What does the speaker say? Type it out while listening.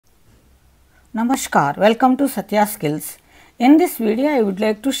Namaskar, welcome to Satya Skills. In this video, I would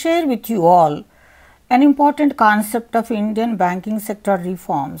like to share with you all an important concept of Indian banking sector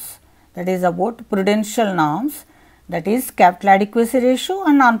reforms, that is about prudential norms, that is capital adequacy ratio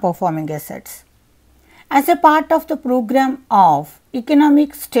and non-performing assets. As a part of the program of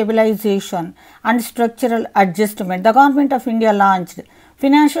economic stabilization and structural adjustment, the Government of India launched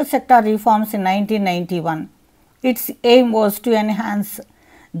financial sector reforms in 1991. Its aim was to enhance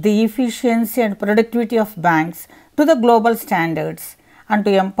the efficiency and productivity of banks to the global standards and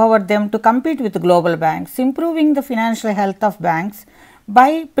to empower them to compete with global banks, improving the financial health of banks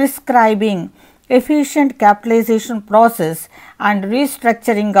by prescribing efficient capitalization process and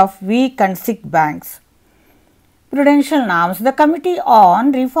restructuring of weak and sick banks. Prudential Norms. The Committee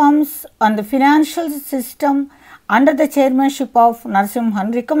on Reforms on the Financial System under the chairmanship of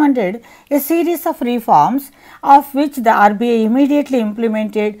Narasimhan recommended a series of reforms, of which the RBI immediately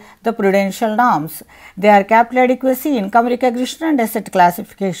implemented the prudential norms. They are capital adequacy, income recognition and asset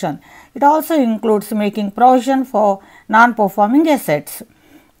classification. It also includes making provision for non-performing assets.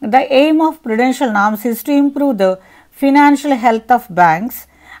 The aim of prudential norms is to improve the financial health of banks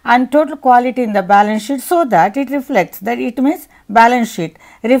and total quality in the balance sheet, so that it reflects balance sheet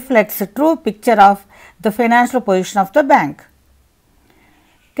reflects a true picture of the financial position of the bank.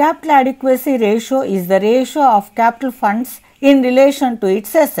 Capital adequacy ratio is the ratio of capital funds in relation to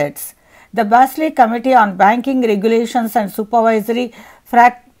its assets. The Basel Committee on Banking Regulations and Supervisory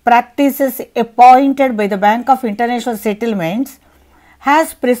Practices, appointed by the Bank of International Settlements,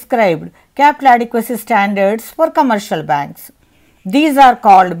 has prescribed capital adequacy standards for commercial banks. These are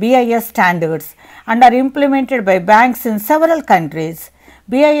called BIS standards and are implemented by banks in several countries.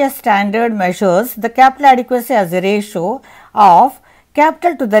 BIS standard measures the capital adequacy as a ratio of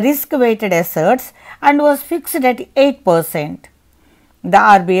capital to the risk weighted assets and was fixed at 8%. The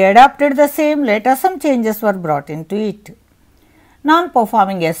RBI adopted the same, later some changes were brought into it.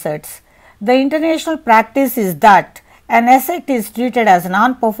 Non-performing assets. The international practice is that an asset is treated as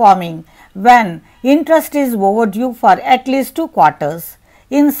non-performing when interest is overdue for at least 2 quarters.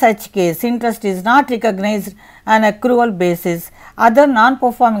 In such case, interest is not recognized on accrual basis. Other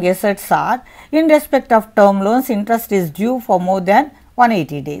non-performing assets are: in respect of term loans, interest is due for more than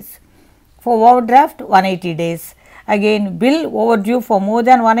 180 days. For overdraft, 180 days. Again, bill overdue for more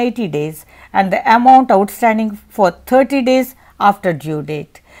than 180 days and the amount outstanding for 30 days after due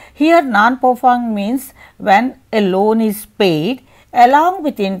date. Here, non-performing means when a loan is paid along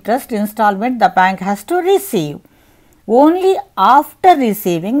with interest installment the bank has to receive. Only after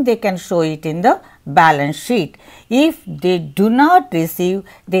receiving they can show it in the balance sheet. If they do not receive,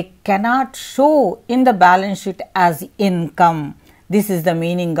 they cannot show in the balance sheet as income. This is the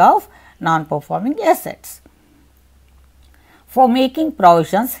meaning of non-performing assets. For making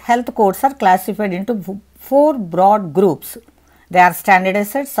provisions, health codes are classified into 4 broad groups. They are standard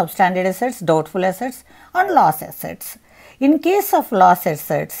assets, substandard assets, doubtful assets and loss assets. In case of loss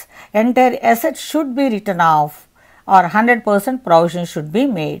assets, entire asset should be written off or 100% provision should be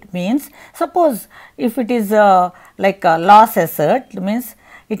made. Means, suppose if it is like a loss asset, means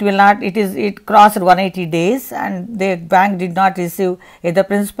it crossed 180 days and the bank did not receive either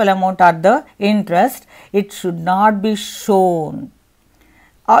principal amount or the interest, it should not be shown.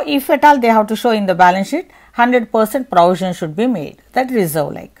 Or if at all they have to show in the balance sheet, 100% provision should be made, that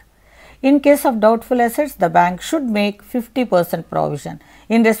reserve like. In case of doubtful assets, the bank should make 50% provision.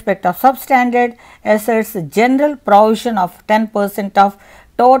 In respect of substandard assets, general provision of 10% of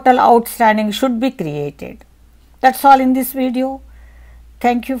total outstanding should be created. That is all in this video.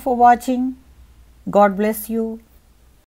 Thank you for watching. God bless you.